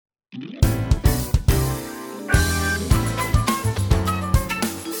Hi,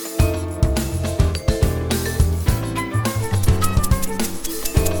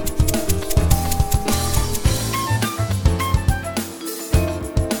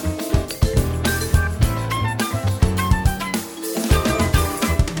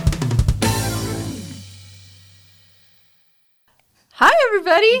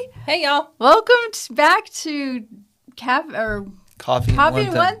 everybody. Hey, y'all. Welcome back to Coffee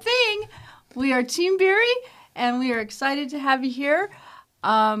and One Thing. We are Team Beery, and we are excited to have you here.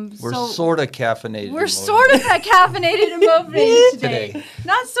 We're sort of caffeinated. We're sort of caffeinated and motivated today.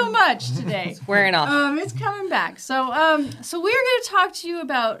 Not so much today. It's wearing off. It's coming back. So we're going to talk to you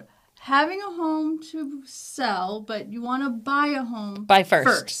about having a home to sell, but you want to buy a home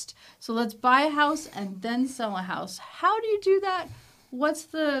first. So let's buy a house and then sell a house. How do you do that? What's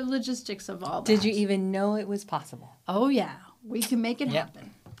the logistics of all that? Did you even know it was possible? Oh, yeah. We can make it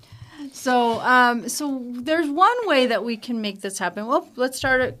happen. So there's one way that we can make this happen. Well, let's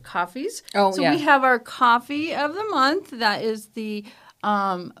start at coffees. Oh, so we have our coffee of the month. That is the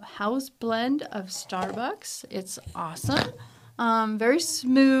house blend of Starbucks. It's awesome. Very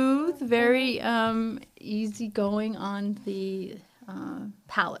smooth, very easy going on the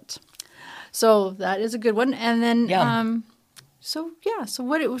palate. So that is a good one. And then So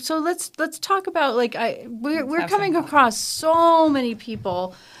let's talk about we're coming across so many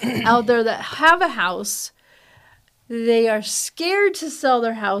people out there that have a house. They are scared to sell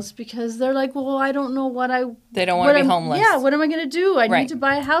their house because they're like, well, I don't know they don't want to be homeless. Yeah, what am I going to do? I need to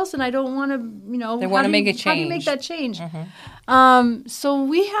buy a house, and I don't want to, They want to make a change. How do you make that change? Mm-hmm. So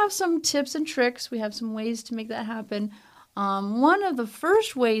we have some tips and tricks. We have some ways to make that happen. One of the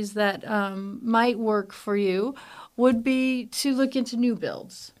first ways that might work for you would be to look into new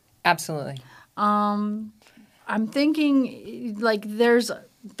builds. Absolutely. I'm thinking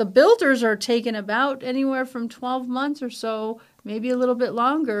the builders are taking about anywhere from 12 months or so, maybe a little bit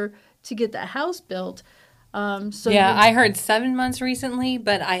longer to get that house built. I heard 7 months recently,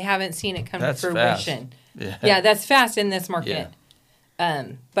 but I haven't seen it come to fruition. Yeah, that's fast in this market.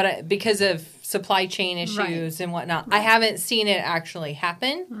 Yeah. But because of supply chain issues and whatnot, I haven't seen it actually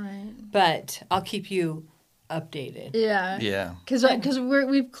happen. Right. But I'll keep you updated. Yeah. Because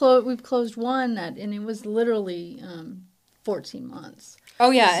we've closed one and it was literally 14 months. Oh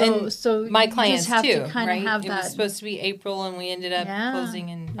yeah, so my clients have too. To kind of have it was supposed to be April, and we ended up closing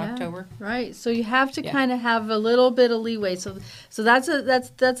in October. Right. So you have to kind of have a little bit of leeway. So that's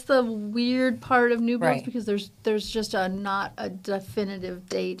the weird part of new builds because there's just not a definitive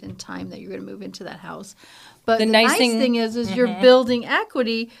date and time that you're going to move into that house. But the nice thing is you're building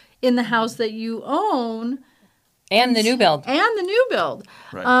equity in the house that you own. And the new build.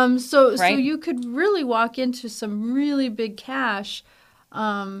 Right. So you could really walk into some really big cash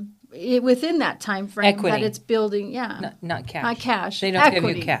within that time frame equity. That it's building. Not cash. Not cash. They don't equity.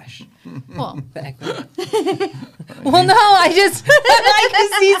 give you cash. Well, the equity. Well, no, I can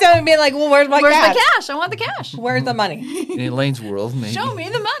see someone being like, well, where's my cash? I want the cash. Where's the money? In Elaine's world, maybe. Show me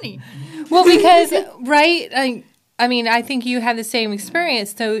the money. Well, because, I think you had the same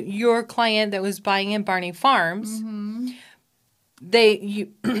experience. So your client that was buying in Barney Farms,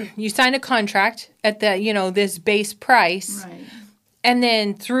 you signed a contract at this base price. Right. And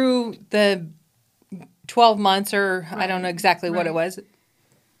then through the 12 months or I don't know exactly what it was.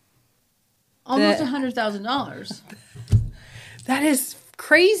 Almost $100,000. That is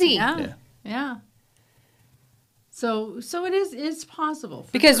crazy. Yeah. So it's possible.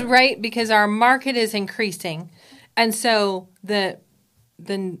 Because because our market is increasing. And so the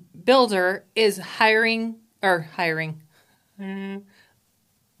builder is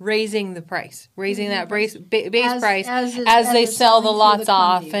raising the price, raising that base price as they sell the lots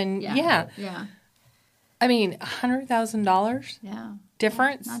off. And yeah. I mean, $100,000? Yeah.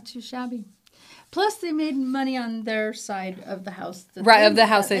 Difference? Not too shabby. Plus, they made money on their side of the house. Of the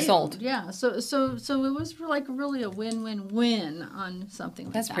house they sold. Owned. Yeah. So it was really a win-win-win on something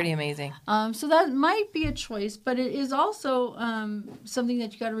like that. That's pretty amazing. So that might be a choice, but it is also something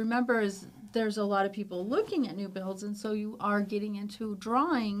that you got to remember is there's a lot of people looking at new builds, and so you are getting into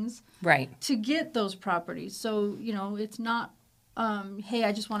drawings to get those properties. So, it's not, hey,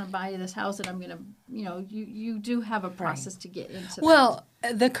 I just want to buy this house and I'm going to, you do have a process to get into that. Well,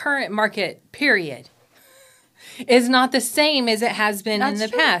 the current market, period, is not the same as it has been in the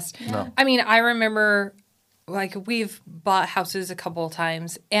past. Yeah. No. I mean, I remember, we've bought houses a couple of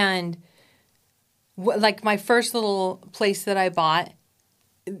times, and, my first little place that I bought,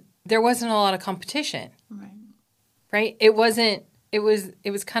 there wasn't a lot of competition. Right? It was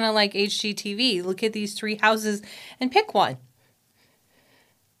kind of like HGTV. Look at these 3 houses and pick one.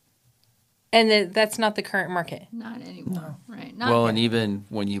 And that's not the current market. Not anymore, right? Not well, yet. And even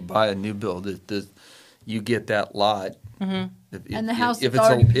when you buy a new build, you get that lot. And the house if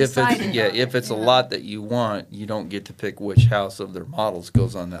it's a lot that you want, you don't get to pick which house of their models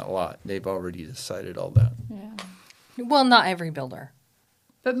goes on that lot. They've already decided all that. Yeah. Well, not every builder.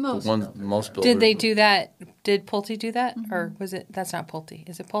 But most builders. Did they do that? Did Pulte do that? Or was it? That's not Pulte.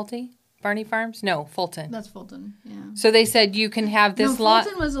 Is it Pulte? Barney Farms? No, Fulton. That's Fulton, yeah. So they said you can have this lot.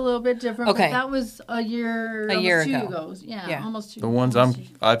 Fulton was a little bit different, but that was a year ago. Yeah, almost 2 years. The ones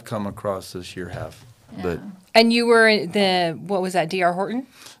I've come across this year have. Yeah. But and you were what was that, D.R. Horton?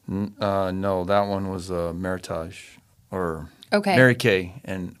 No, that one was Meritage or Mary Kay,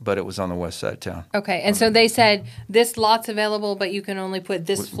 but it was on the west side of town. Okay, and so they said this lot's available, but you can only put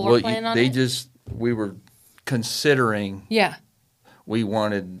this floor plan on it? We were considering. Yeah. We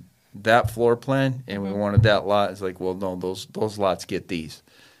wanted that floor plan, and we wanted that lot. It's like, well, no, those lots get these.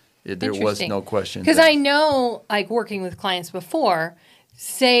 There was no question. Because I know, like, working with clients before,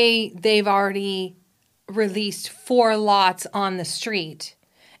 say they've already released 4 lots on the street,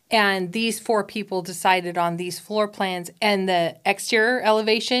 and these 4 people decided on these floor plans and the exterior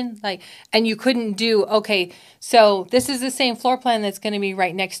elevation, and you couldn't do, so this is the same floor plan that's going to be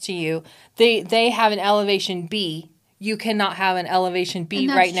right next to you. They have an elevation B. You cannot have an elevation B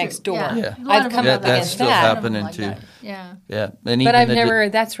right next door. Yeah. I've come up that's against still that. happening too. Yeah. Yeah. And but I've never.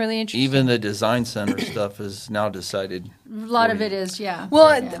 That's really interesting. Even the design center stuff is now decided. A lot of it is, yeah.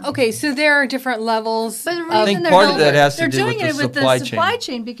 Well, okay, so there are different levels. But the reason I think part of that has to do with the supply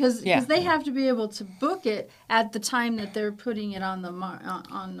chain because they have to be able to book it at the time that they're putting it on the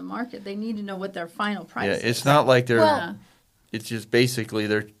market. They need to know what their final price is. Yeah, it's not like they're. It's just basically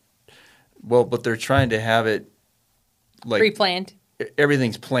but they're trying to have it. Like pre-planned.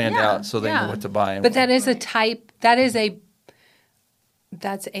 Everything's planned out so they know what to buy. But that is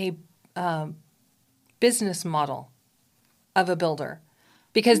that's a business model of a builder.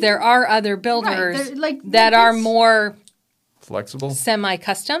 Because there are other builders that are more flexible,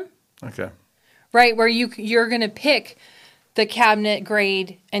 semi-custom. Okay. Right, where you're going to pick the cabinet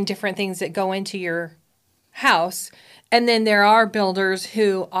grade and different things that go into your house. And then there are builders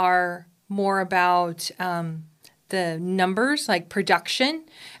who are more about the numbers, like production.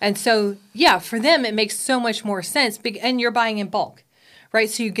 And so, for them, it makes so much more sense. And you're buying in bulk, right?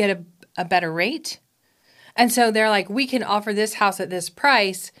 So you get a better rate. And so they're like, we can offer this house at this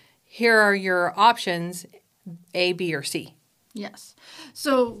price. Here are your options, A, B, or C. Yes.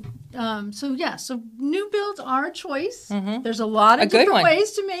 So new builds are a choice. Mm-hmm. There's a lot of different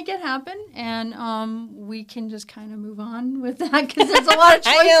ways to make it happen, and we can just kind of move on with that because there's a lot of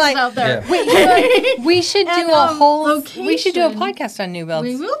choices out there. Yeah. We should do We should do a podcast on new builds.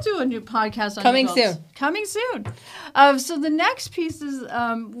 We will do a new podcast on Coming new builds. Coming soon. So the next piece is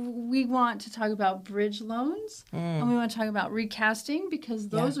we want to talk about bridge loans, and we want to talk about recasting because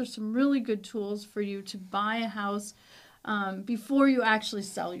those are some really good tools for you to buy a house before you actually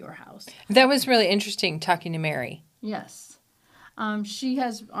sell your house. That was really interesting talking to Mary. Yes. She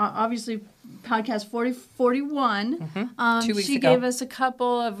has obviously podcast 41. 2 weeks she ago. Gave us a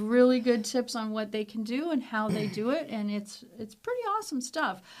couple of really good tips on what they can do and how they do it. And it's pretty awesome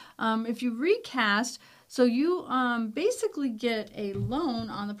stuff. If you recast, so you basically get a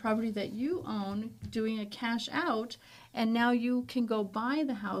loan on the property that you own doing a cash out. And now you can go buy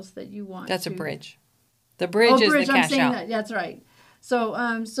the house that you want. That's a bridge. The bridge is the cash out. That's right.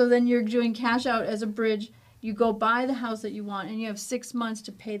 So then you're doing cash out as a bridge. You go buy the house that you want, and you have 6 months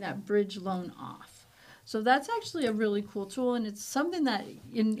to pay that bridge loan off. So that's actually a really cool tool, and it's something that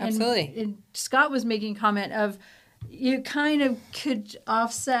and Scott was making a comment of you kind of could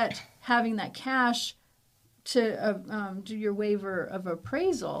offset having that cash to do your waiver of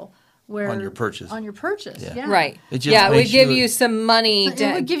appraisal. On your purchase. Yeah. Right. It would give you some money. It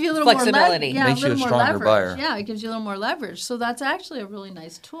would give you a little flexibility. more makes you a stronger buyer. Yeah, it gives you a little more leverage. So that's actually a really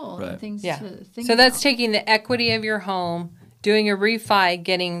nice tool. Right. And things to think so about. That's taking the equity of your home, doing a refi,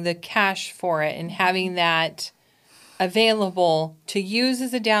 getting the cash for it, and having that available to use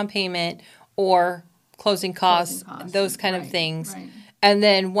as a down payment or closing costs, those kind of things. Right. And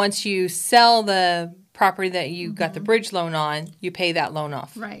then once you sell the property that you got the bridge loan on, you pay that loan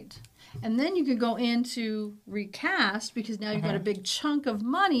off. Right. And then you could go into recast because now you've got a big chunk of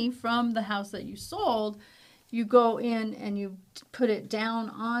money from the house that you sold. You go in and you put it down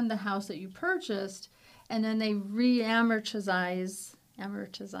on the house that you purchased, and then they re-amortize.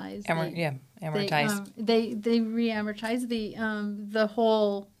 Amortize. They re-amortize the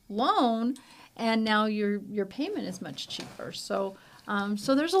whole loan, and now your payment is much cheaper. So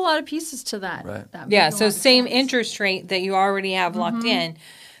there's a lot of pieces to that. Right. So same interest rate that you already have locked in.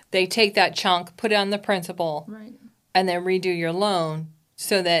 they take that chunk, put it on the principal, Right. and then redo your loan.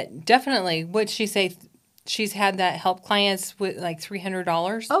 So that definitely, what'd she say? She's had that help clients with like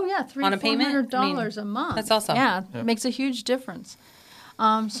 $300. Oh yeah, on a payment. $400 a month. That's awesome. Yeah, it makes a huge difference.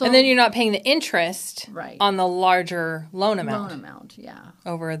 And then you're not paying the interest on the larger loan amount. Yeah.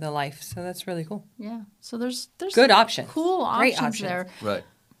 Over the life. So that's really cool. Yeah. So there's good options. Cool options there. Right.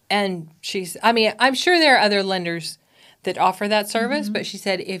 And I'm sure there are other lenders that offer that service, but she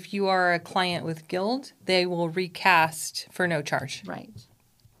said if you are a client with Guild, they will recast for no charge. Right.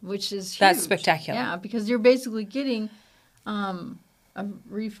 Which is huge. That's spectacular. Yeah, because you're basically getting a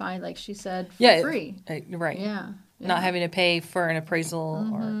refi, like she said, for free. Right. Yeah. Not having to pay for an appraisal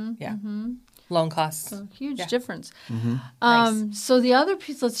or loan costs. So huge difference. Nice. So the other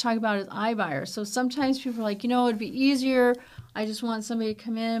piece let's talk about is iBuyer. So sometimes people are like, it'd be easier. I just want somebody to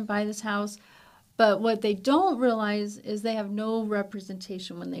come in and buy this house. But what they don't realize is they have no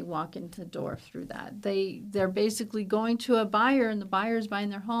representation when they walk into the door through that. They're basically going to a buyer, and the buyer's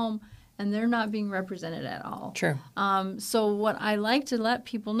buying their home, and they're not being represented at all. True. So what I like to let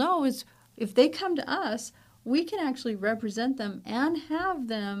people know is if they come to us, we can actually represent them and have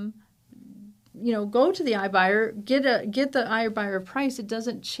them, go to the iBuyer, get the iBuyer price. It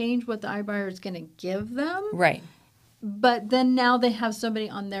doesn't change what the iBuyer is going to give them. Right. But then now they have somebody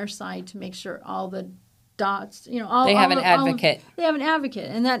on their side to make sure all the dots, they have an advocate. They have an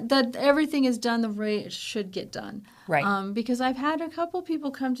advocate, and that everything is done the way it should get done. Right. Because I've had a couple people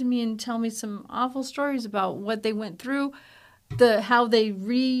come to me and tell me some awful stories about what they went through, how they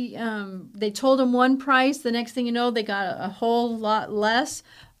told them one price, the next thing you know, they got a whole lot less.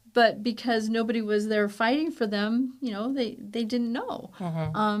 But because nobody was there fighting for them, they didn't know.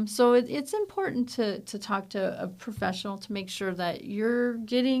 So it's important to talk to a professional to make sure that you're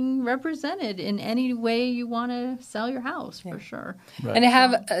getting represented in any way you want to sell your house, for sure. Right. And to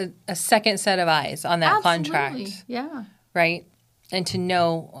have a second set of eyes on that contract. Yeah. Right? And to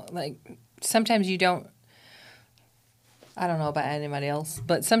know, like, sometimes you don't, I don't know about anybody else,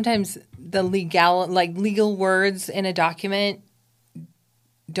 but sometimes the legal words in a document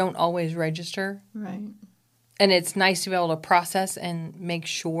don't always register. Right. And it's nice to be able to process and make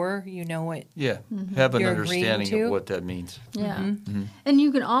sure you know what have an understanding of what that means. Yeah. And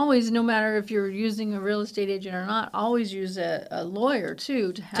you can always, no matter if you're using a real estate agent or not, always use a lawyer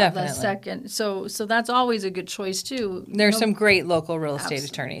too to have a second. So that's always a good choice too. There's some great local real estate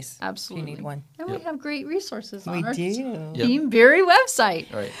attorneys. Absolutely. If you need one. And we have great resources on our do. Team Beery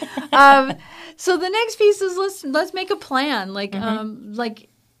website. Right. So the next piece is let's make a plan. Like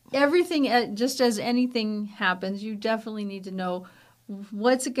everything, just as anything happens, you definitely need to know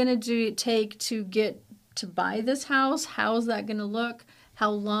what's it going to take to get to buy this house. How's that going to look? How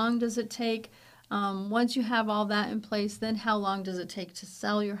long does it take? Once you have all that in place, then how long does it take to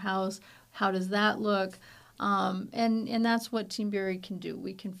sell your house? How does that look? And that's what Team Beery can do.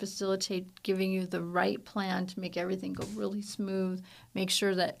 We can facilitate giving you the right plan to make everything go really smooth. Make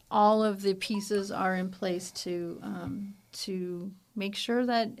sure that all of the pieces are in place to make sure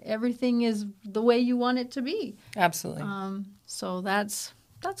that everything is the way you want it to be. Absolutely. So that's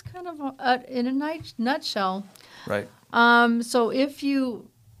kind of in a nutshell. Right. So if you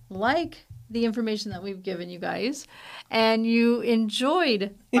like the information that we've given you guys and you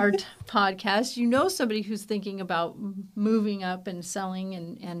enjoyed our podcast, somebody who's thinking about moving up and selling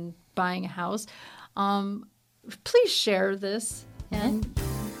and buying a house, please share this and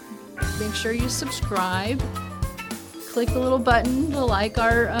make sure you subscribe. Click the little button to like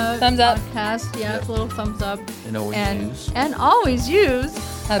our thumbs up podcast. Yeah, it's a little thumbs up. And always use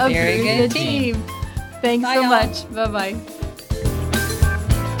a very good team. Thanks so much. Bye-bye.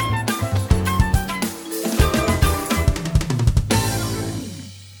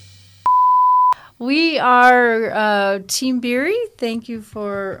 We are Team Beery. Thank you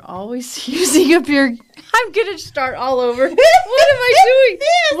for always using up your... I'm going to start all over. What am I doing?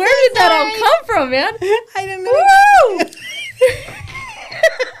 Where did that all come from, man? I don't know. Woo!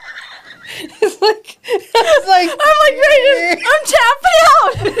 It's like I'm tapping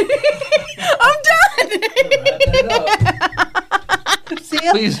out. I'm done. See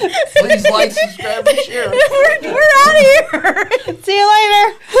you. Please like, subscribe, and share. We're out of here. See you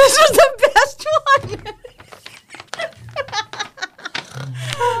later. This was the best one.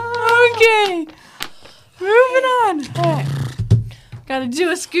 Okay. Moving on. Right. Got to do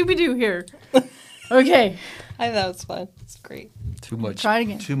a Scooby-Doo here. Okay. I thought it was fun. It's great. Too much. Try it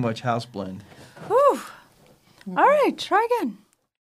again. Too much house blend. Whew. All right. Try again.